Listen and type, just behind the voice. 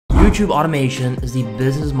YouTube automation is the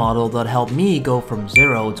business model that helped me go from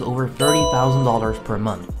zero to over $30,000 per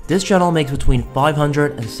month. This channel makes between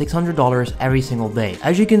 $500 and $600 every single day.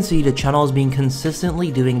 As you can see, the channel has been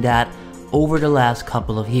consistently doing that over the last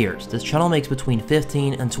couple of years. This channel makes between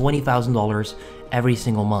 $15,000 and $20,000 every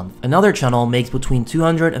single month. Another channel makes between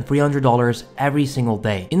 $200 and $300 every single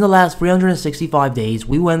day. In the last 365 days,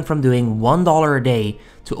 we went from doing $1 a day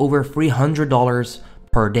to over $300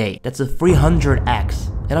 per day. That's a 300x.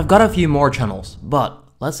 And I've got a few more channels, but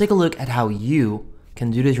let's take a look at how you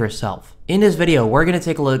can do this yourself. In this video, we're going to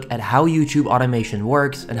take a look at how YouTube automation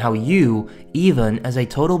works and how you, even as a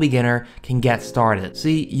total beginner, can get started.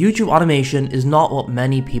 See, YouTube automation is not what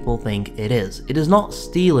many people think it is. It is not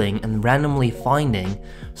stealing and randomly finding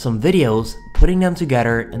some videos, putting them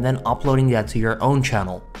together, and then uploading that to your own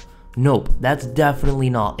channel. Nope, that's definitely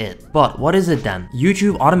not it. But what is it then?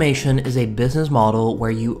 YouTube automation is a business model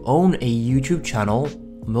where you own a YouTube channel,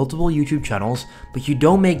 multiple YouTube channels, but you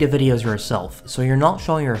don't make the videos yourself. So you're not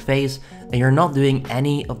showing your face and you're not doing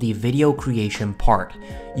any of the video creation part.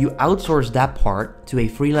 You outsource that part to a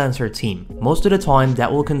freelancer team. Most of the time that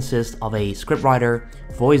will consist of a scriptwriter,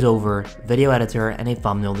 voiceover, video editor, and a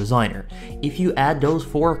thumbnail designer. If you add those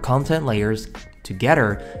 4 content layers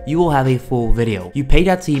together, you will have a full video. You pay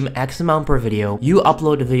that team X amount per video, you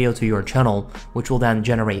upload the video to your channel, which will then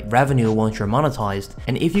generate revenue once you're monetized,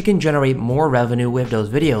 and if you can generate more revenue with those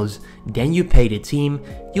videos, then you pay the team,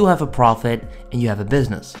 you'll have a profit, and you have a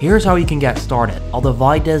business. Here's how you can get started. I'll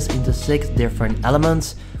divide this into 6 different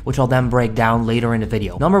elements, which I'll then break down later in the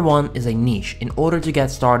video. Number 1 is a niche. In order to get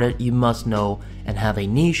started, you must know and have a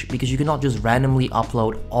niche, because you cannot just randomly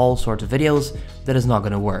upload all sorts of videos. That is not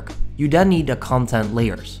going to work. You then need the content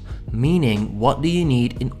layers, meaning what do you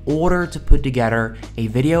need in order to put together a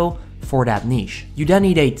video for that niche. You then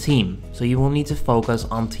need a team, so you will need to focus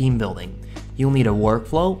on team building. You'll need a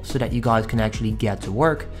workflow so that you guys can actually get to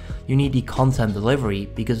work. You need the content delivery,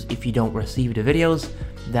 because if you don't receive the videos,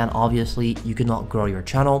 then obviously you cannot grow your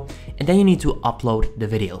channel, and then you need to upload the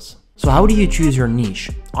videos. So how do you choose your niche?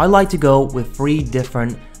 I like to go with 3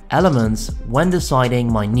 different elements when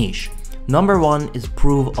deciding my niche. Number 1 is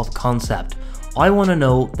proof of concept. I want to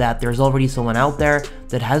know that there's already someone out there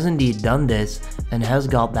that has indeed done this and has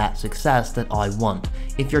got that success that I want.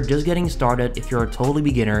 If you're just getting started, if you're a totally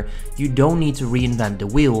beginner, you don't need to reinvent the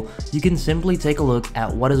wheel. You can simply take a look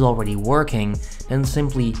at what is already working and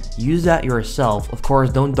simply use that yourself. Of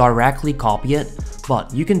course, don't directly copy it,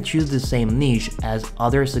 but you can choose the same niche as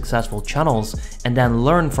other successful channels and then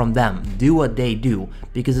learn from them, do what they do,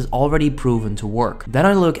 because it's already proven to work. Then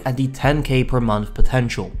I look at the 10K per month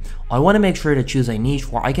potential. I want to make sure to choose a niche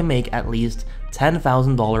where I can make at least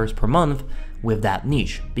 $10,000 per month with that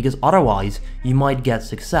niche, because otherwise you might get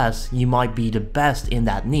success, you might be the best in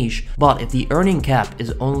that niche, but if the earning cap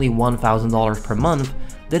is only $1,000 per month,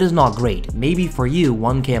 that is not great. Maybe for you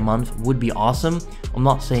 1K a month would be awesome. I'm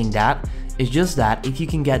not saying that. It's just that if you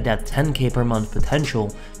can get that 10K per month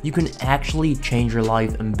potential, you can actually change your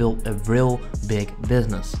life and build a real big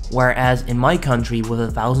business. Whereas in my country with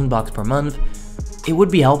 $1,000 per month, it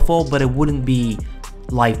would be helpful, but it wouldn't be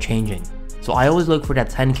life-changing. So I always look for that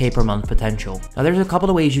 10K per month potential. Now there's a couple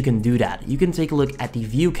of ways you can do that. You can take a look at the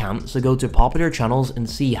view count, so go to popular channels and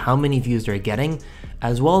see how many views they're getting,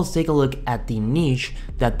 as well as take a look at the niche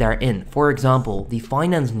that they're in. For example, the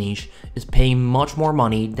finance niche is paying much more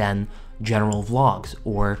money than general vlogs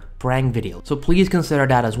or prank videos. So please consider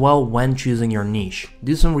that as well when choosing your niche.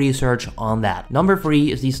 Do some research on that. Number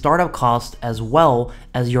 3 is the startup cost as well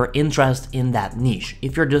as your interest in that niche.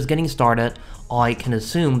 If you're just getting started, I can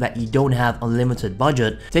assume that you don't have a limited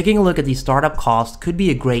budget. Taking a look at the startup cost could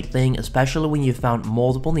be a great thing, especially when you found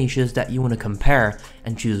multiple niches that you want to compare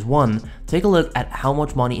and choose one. Take a look at how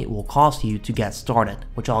much money it will cost you to get started,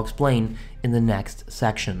 which I'll explain in the next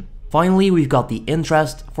section. Finally, we've got the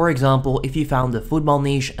interest. For example, if you found the football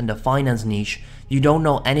niche and the finance niche, you don't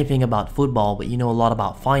know anything about football, but you know a lot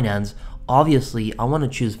about finance. Obviously, I want to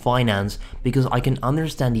choose finance because I can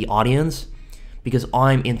understand the audience, because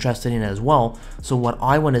I'm interested in it as well. So what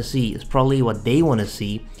I want to see is probably what they want to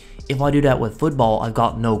see. If I do that with football, I've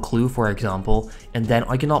got no clue, for example, and then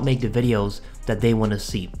I cannot make the videos that they want to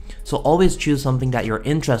see. So always choose something that you're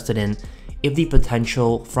interested in if the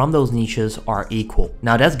potential from those niches are equal.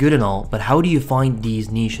 Now that's good and all, but how do you find these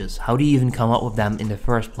niches? How do you even come up with them in the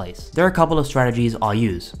first place? There are a couple of strategies I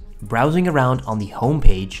use. Browsing around on the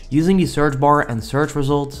homepage, using the search bar and search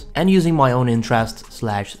results, and using my own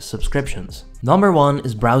interest/subscriptions. Number 1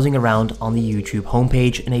 is browsing around on the YouTube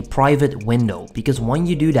homepage in a private window, because when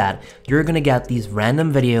you do that, you're gonna get these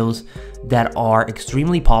random videos that are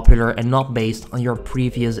extremely popular and not based on your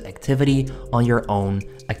previous activity on your own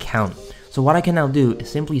account. So what I can now do is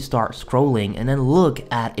simply start scrolling and then look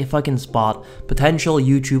at if I can spot potential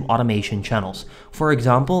YouTube automation channels. For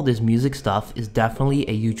example, this music stuff is definitely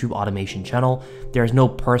a YouTube automation channel. There's no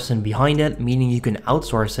person behind it, meaning you can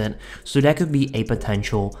outsource it. So that could be a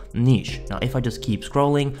potential niche. Now, if I just keep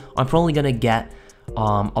scrolling, I'm probably gonna get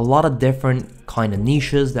a lot of different kind of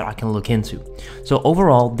niches that I can look into. So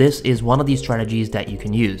overall, this is one of these strategies that you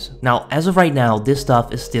can use. Now, as of right now, this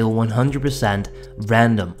stuff is still 100%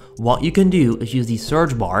 random. What you can do is use the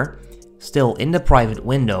search bar, still in the private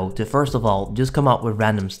window, to first of all, just come up with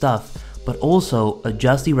random stuff, but also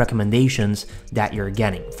adjust the recommendations that you're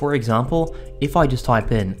getting. For example, if I just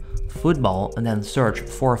type in football and then search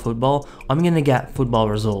for football, I'm gonna get football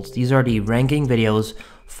results. These are the ranking videos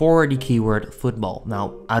for the keyword football.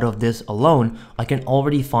 Now, out of this alone, I can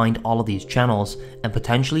already find all of these channels and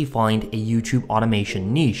potentially find a YouTube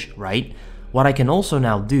automation niche, right? What I can also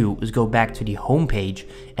now do is go back to the homepage,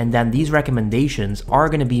 and then these recommendations are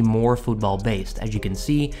going to be more football based. As you can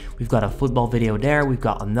see, we've got a football video there, we've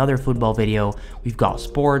got another football video, we've got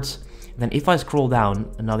sports. Then if I scroll down,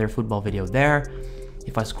 another football video there.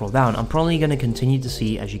 If I scroll down, I'm probably going to continue to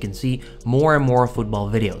see, as you can see, more and more football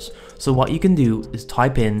videos. So what you can do is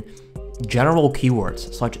type in general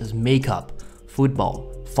keywords such as makeup,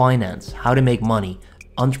 football, finance, how to make money,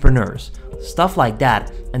 entrepreneurs, stuff like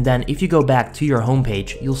that. And then if you go back to your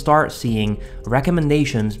homepage, you'll start seeing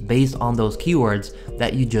recommendations based on those keywords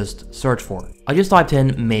that you just searched for. I just typed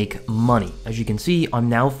in make money. As you can see, I'm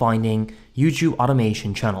now finding YouTube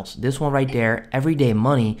automation channels. This one right there, Everyday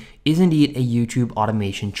Money, is indeed a YouTube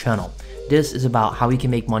automation channel. This is about how you can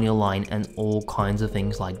make money online and all kinds of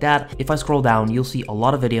things like that. If I scroll down, you'll see a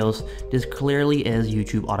lot of videos. This clearly is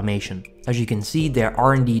YouTube automation. As you can see, there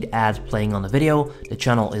are indeed ads playing on the video. The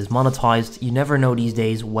channel is monetized. You never know these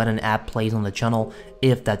days when an ad plays on the channel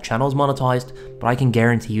if that channel is monetized, but I can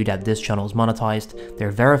guarantee you that this channel is monetized.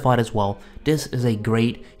 They're verified as well. This is a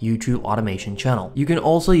great YouTube automation channel. You can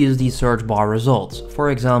also use the search bar results.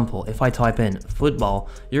 For example, if I type in football,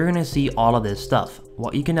 you're gonna see all of this stuff.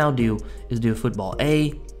 What you can now do is do football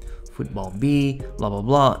A, football B, blah blah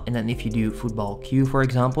blah, and then if you do football Q, for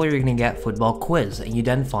example, you're gonna get football quiz, and you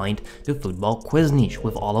then find the football quiz niche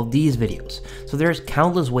with all of these videos. So there's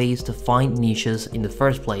countless ways to find niches in the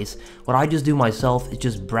first place. What I just do myself is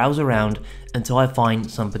just browse around until I find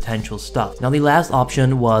some potential stuff. Now, the last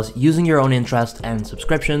option was using your own interest and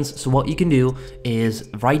subscriptions. So what you can do is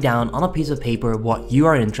write down on a piece of paper what you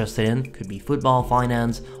are interested in. Could be football,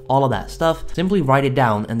 finance, all of that stuff. Simply write it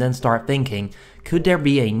down and then start thinking, could there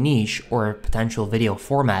be a niche or a potential video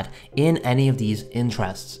format in any of these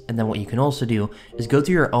interests? And then what you can also do is go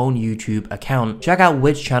to your own YouTube account, check out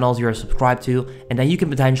which channels you're subscribed to, and then you can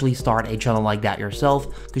potentially start a channel like that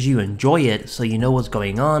yourself because you enjoy it, so you know what's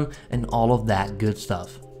going on and all of that good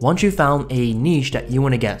stuff. Once you found a niche that you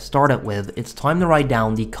want to get started with, it's time to write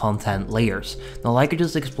down the content layers. Now, like I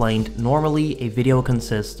just explained, normally a video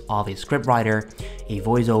consists of a scriptwriter, a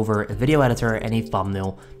voiceover, a video editor, and a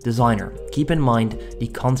thumbnail designer. Keep in mind, the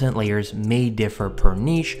content layers may differ per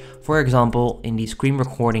niche. For example, in the screen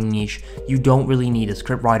recording niche, you don't really need a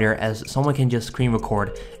scriptwriter, as someone can just screen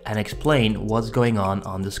record and explain what's going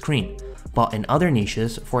on the screen. But in other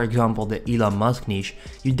niches, for example the Elon Musk niche,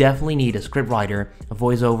 you definitely need a scriptwriter, a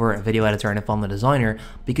voiceover, a video editor, and a thumbnail designer,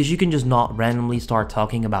 because you can just not randomly start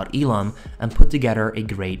talking about Elon and put together a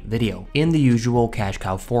great video in the usual cash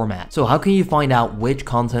cow format. So how can you find out which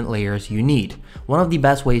content layers you need? One of the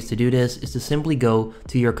best ways to do this is to simply go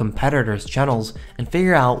to your competitors' channels and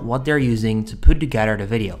figure out what they're using to put together the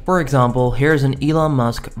video. For example, here's an Elon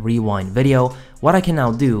Musk rewind video. What I can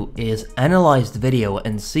now do is analyze the video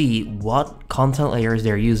and see what content layers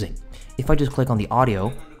they're using. If I just click on the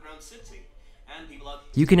audio,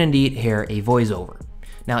 you can indeed hear a voiceover.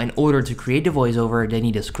 Now, in order to create the voiceover, they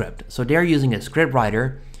need a script. So they're using a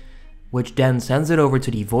scriptwriter, which then sends it over to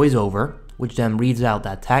the voiceover, which then reads out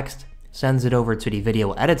that text, sends it over to the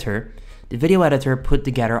video editor. The video editor put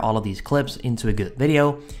together all of these clips into a good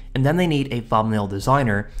video, and then they need a thumbnail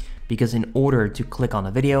designer, because in order to click on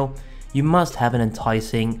a video, you must have an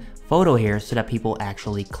enticing photo here so that people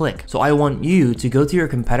actually click. So I want you to go to your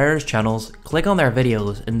competitors' channels, click on their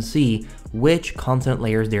videos, and see which content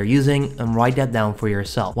layers they're using and write that down for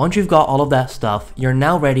yourself. Once you've got all of that stuff, you're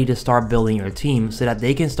now ready to start building your team so that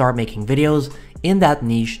they can start making videos in that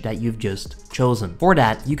niche that you've just chosen. For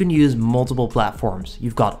that, you can use multiple platforms.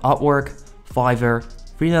 You've got Upwork, Fiverr,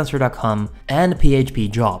 Freelancer.com, and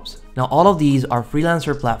PHP Jobs. Now all of these are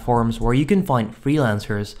freelancer platforms where you can find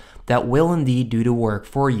freelancers that will indeed do the work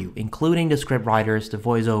for you, including the script writers, the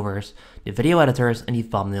voiceovers, the video editors, and the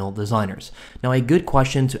thumbnail designers. Now a good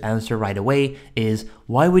question to answer right away is,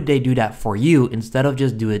 why would they do that for you instead of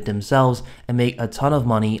just do it themselves and make a ton of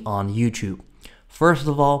money on YouTube? First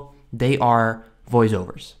of all, they are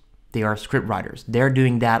voiceovers. They are script writers. They're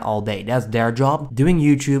doing that all day. That's their job. Doing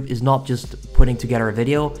YouTube is not just putting together a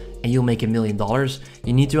video and you'll make $1 million.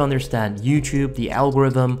 You need to understand YouTube, the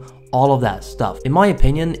algorithm, all of that stuff. In my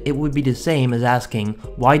opinion, it would be the same as asking,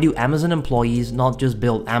 why do Amazon employees not just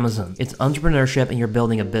build Amazon? It's entrepreneurship and you're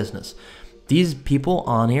building a business. These people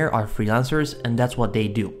on here are freelancers and that's what they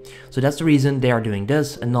do. So that's the reason they are doing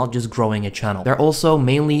this and not just growing a channel. They're also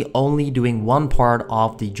mainly only doing one part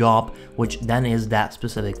of the job, which then is that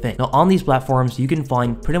specific thing. Now on these platforms, you can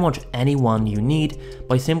find pretty much anyone you need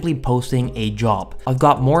by simply posting a job. I've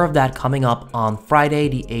got more of that coming up on Friday,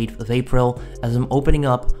 the 8th of April, as I'm opening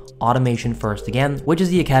up Automation First again, which is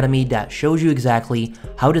the academy that shows you exactly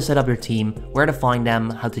how to set up your team, where to find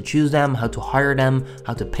them, how to choose them, how to hire them,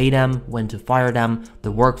 how to pay them, when to fire them,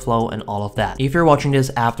 the workflow, and all of that. If you're watching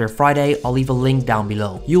this after Friday, I'll leave a link down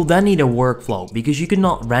below. You'll then need a workflow because you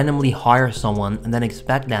cannot randomly hire someone and then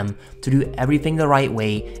expect them to do everything the right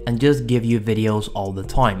way and just give you videos all the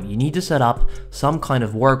time. You need to set up some kind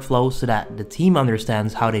of workflow so that the team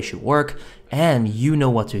understands how they should work and you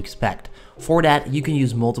know what to expect. For that, you can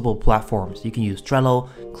use multiple platforms. You can use Trello,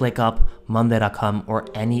 ClickUp, Monday.com, or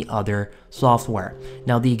any other software.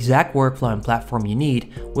 Now, the exact workflow and platform you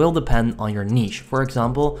need will depend on your niche. For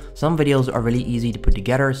example, some videos are really easy to put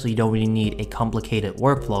together, so you don't really need a complicated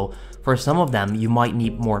workflow. For some of them, you might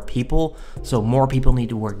need more people, so more people need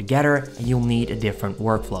to work together and you'll need a different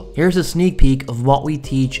workflow. Here's a sneak peek of what we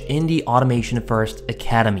teach in the Automation First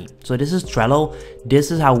Academy. So this is Trello. This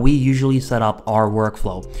is how we usually set up our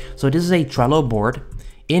workflow. So this is a Trello board.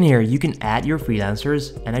 In here, you can add your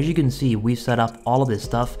freelancers, and as you can see, we've set up all of this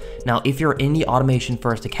stuff. Now, if you're in the Automation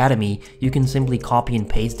First Academy, you can simply copy and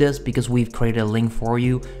paste this because we've created a link for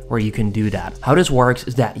you where you can do that. How this works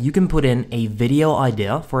is that you can put in a video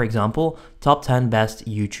idea, for example, top 10 best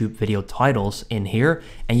YouTube video titles in here,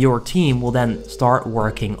 and your team will then start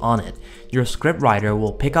working on it. Your script writer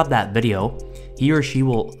will pick up that video. He or she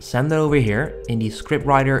will send it over here in the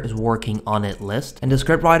scriptwriter is working on it list, and the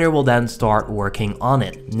scriptwriter will then start working on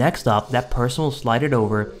it. Next up, that person will slide it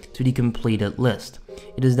over to the completed list.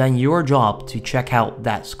 It is then your job to check out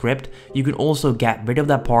that script. You can also get rid of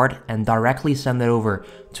that part and directly send it over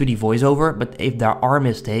to the voiceover, but if there are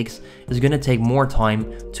mistakes, it's going to take more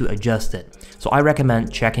time to adjust it. So I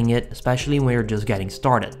recommend checking it, especially when you're just getting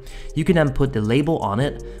started. You can then put the label on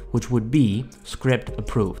it, which would be script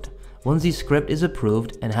approved. Once the script is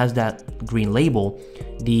approved and has that green label,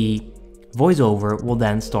 the voiceover will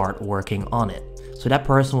then start working on it. So that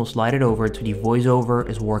person will slide it over to the voiceover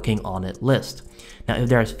is working on it list. Now, if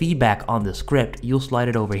there's feedback on the script, you'll slide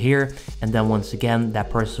it over here, and then once again, that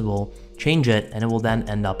person will change it and it will then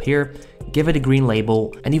end up here, give it a green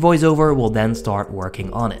label, and the voiceover will then start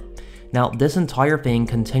working on it. Now, this entire thing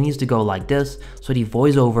continues to go like this, so the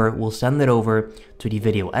voiceover will send it over to the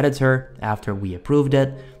video editor after we approved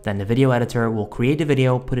it. Then the video editor will create the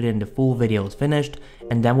video, put it in the full video is finished,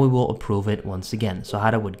 and then we will approve it once again. So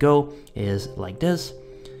how that would go is like this: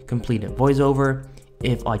 completed voiceover.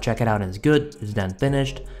 If I check it out and it's good, it's then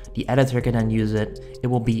finished. The editor can then use it. It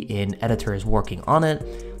will be in editor is working on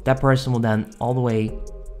it. That person will then all the way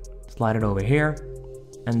slide it over here,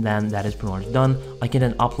 and then that is pretty much done. I can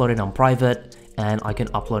then upload it on private and I can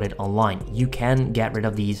upload it online. You can get rid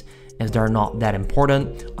of these as they're not that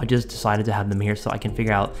important. I just decided to have them here so I can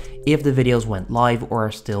figure out if the videos went live or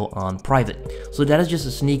are still on private. So that is just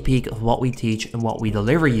a sneak peek of what we teach and what we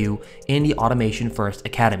deliver you in the Automation First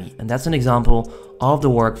Academy. And that's an example of the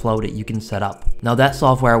workflow that you can set up. Now that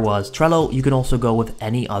software was Trello. You can also go with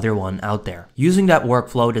any other one out there. Using that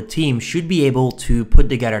workflow, the team should be able to put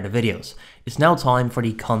together the videos. It's now time for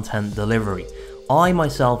the content delivery. I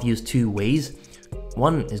myself use two ways.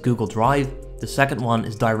 One is Google Drive. The second one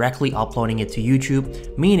is directly uploading it to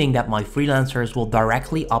YouTube, meaning that my freelancers will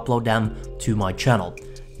directly upload them to my channel.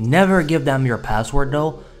 Never give them your password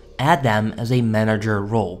though. Add them as a manager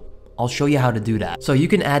role. I'll show you how to do that. So you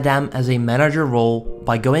can add them as a manager role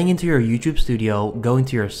by going into your YouTube studio, going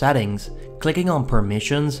to your settings, clicking on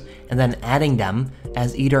permissions, and then adding them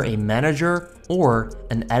as either a manager or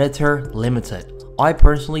an editor limited. I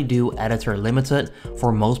personally do editor limited.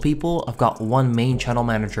 For most people, I've got one main channel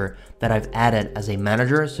manager that I've added as a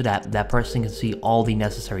manager so that that person can see all the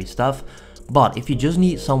necessary stuff. But if you just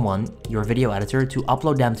need someone, your video editor, to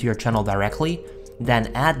upload them to your channel directly,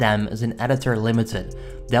 then add them as an editor limited.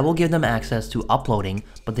 That will give them access to uploading,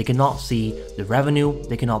 but they cannot see the revenue,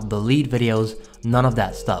 they cannot delete videos, none of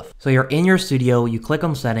that stuff. So you're in your studio, you click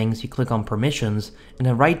on settings, you click on permissions, and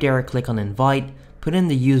then right there click on invite, put in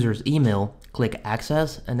the user's email, click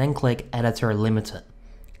access, and then click editor limited.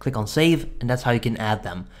 Click on save, and that's how you can add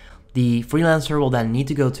them. The freelancer will then need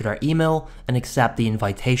to go to their email and accept the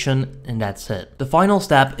invitation, and that's it. The final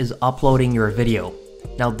step is uploading your video.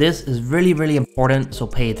 Now this is really important, so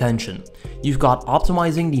pay attention. You've got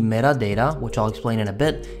optimizing the metadata, which I'll explain in a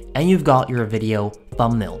bit, and you've got your video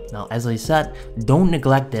thumbnail. Now, as I said, don't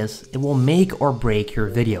neglect this. It will make or break your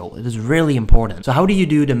video. It is really important. So how do you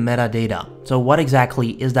do the metadata? So what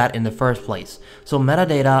exactly is that in the first place? So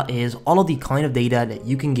metadata is all of the kind of data that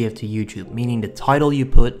you can give to YouTube, meaning the title you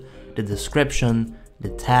put, the description, the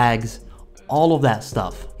tags, all of that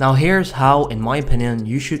stuff. Now here's how, in my opinion,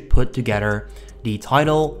 you should put together the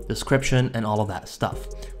title, description, and all of that stuff.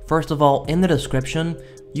 First of all, in the description,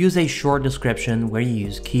 use a short description where you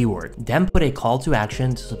use keyword. Then put a call to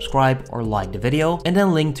action to subscribe or like the video, and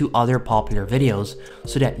then link to other popular videos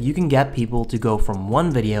so that you can get people to go from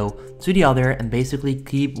one video to the other and basically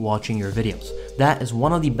keep watching your videos. That is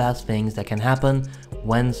one of the best things that can happen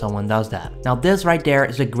when someone does that. Now this right there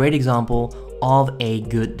is a great example of a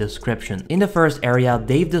good description. In the first area,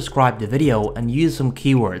 they've described the video and used some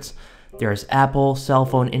keywords. There's Apple, cell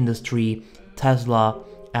phone industry, Tesla,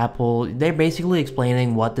 Apple. They're basically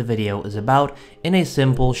explaining what the video is about in a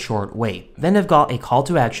simple, short way. Then they've got a call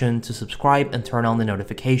to action to subscribe and turn on the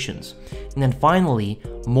notifications. And then finally,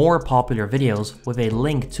 more popular videos with a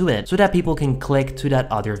link to it so that people can click to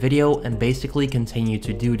that other video and basically continue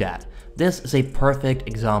to do that. This is a perfect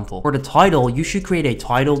example. For the title, you should create a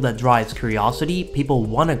title that drives curiosity, people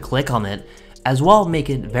want to click on it, as well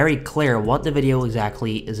make it very clear what the video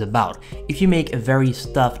exactly is about. If you make a very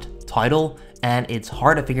stuffed title and it's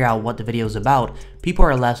hard to figure out what the video is about, people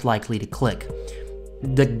are less likely to click.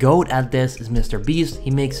 The GOAT at this is Mr. Beast.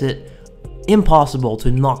 He makes it impossible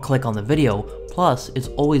to not click on the video. Plus, it's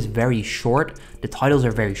always very short. The titles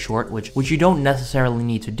are very short, which you don't necessarily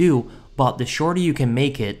need to do, but the shorter you can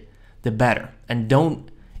make it, the better. And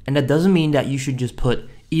that doesn't mean that you should just put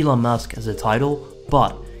Elon Musk as a title,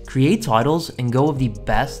 but create titles and go with the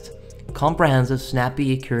best, comprehensive,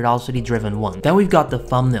 snappy, curiosity-driven one. Then we've got the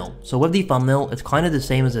thumbnail. So with the thumbnail, it's kind of the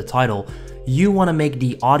same as the title. You want to make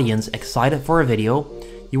the audience excited for a video.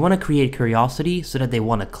 You want to create curiosity so that they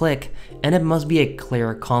want to click, and it must be a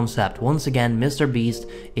clear concept. Once again, Mr. Beast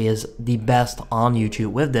is the best on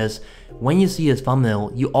YouTube with this. When you see his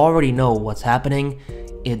thumbnail, you already know what's happening.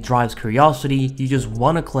 It drives curiosity, you just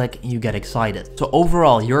want to click and you get excited. So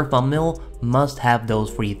overall, your thumbnail must have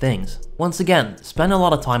those 3 things. Once again, spend a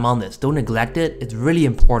lot of time on this, don't neglect it, it's really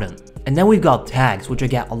important. And then we've got tags, which I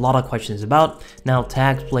get a lot of questions about. Now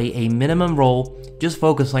tags play a minimum role, just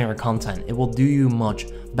focus on your content, it will do you much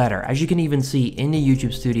better, as you can even see in the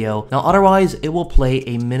YouTube studio. Now otherwise, it will play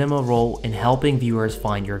a minimal role in helping viewers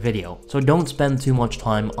find your video. So don't spend too much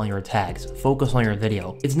time on your tags, focus on your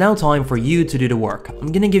video. It's now time for you to do the work.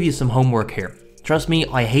 I'm gonna give you some homework here. Trust me,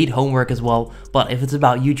 I hate homework as well, but if it's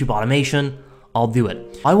about YouTube automation, I'll do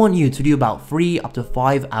it. I want you to do about 3 up to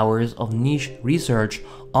 5 hours of niche research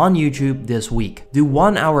on YouTube this week. Do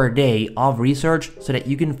 1 hour a day of research so that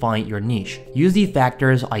you can find your niche. Use the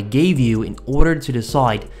factors I gave you in order to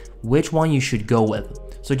decide which one you should go with.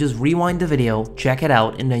 So just rewind the video, check it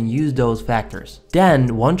out, and then use those factors.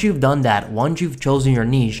 Then, once you've done that, once you've chosen your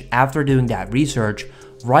niche after doing that research,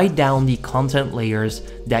 write down the content layers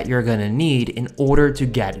that you're gonna need in order to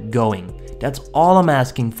get going. That's all I'm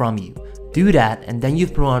asking from you. Do that, and then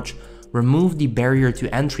you've pretty much removed the barrier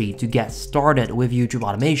to entry to get started with YouTube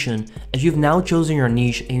automation, as you've now chosen your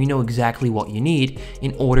niche and you know exactly what you need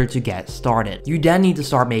in order to get started. You then need to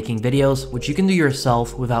start making videos, which you can do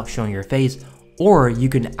yourself without showing your face, or you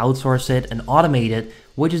can outsource it and automate it,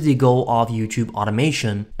 which is the goal of YouTube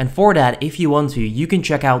automation. And for that, if you want to, you can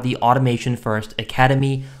check out the Automation First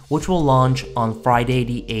Academy, which will launch on Friday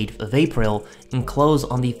the 8th of April and close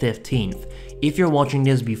on the 15th. If you're watching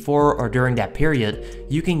this before or during that period,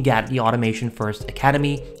 you can get the Automation First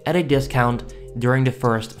Academy at a discount during the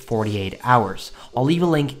first 48 hours. I'll leave a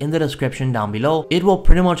link in the description down below. It will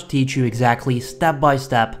pretty much teach you exactly step by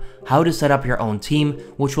step how to set up your own team,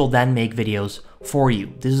 which will then make videos for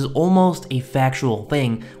you. This is almost a factual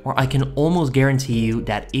thing where I can almost guarantee you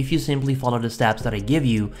that if you simply follow the steps that I give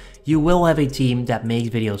you, you will have a team that makes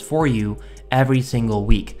videos for you every single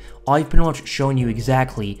week. I've pretty much shown you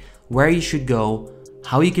exactly where you should go,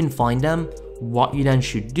 how you can find them, what you then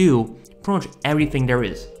should do, pretty much everything there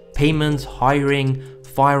is. Payments, hiring,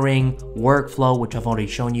 firing, workflow, which I've already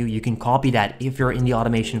shown you. You can copy that if you're in the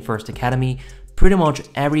Automation First Academy. Pretty much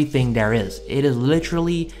everything there is. It is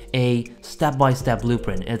literally a step-by-step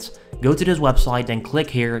blueprint. It's go to this website, then click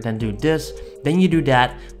here, then do this, then you do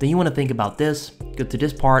that, then you want to think about this, go to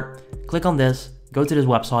this part, click on this, go to this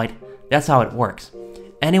website. That's how it works.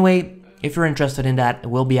 Anyway, if you're interested in that, it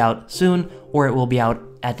will be out soon, or it will be out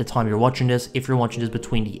at the time you're watching this, if you're watching this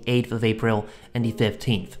between the 8th of April and the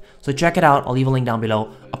 15th. So check it out, I'll leave a link down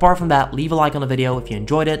below. Apart from that, leave a like on the video if you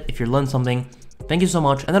enjoyed it, if you learned something. Thank you so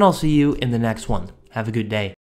much, and then I'll see you in the next one. Have a good day.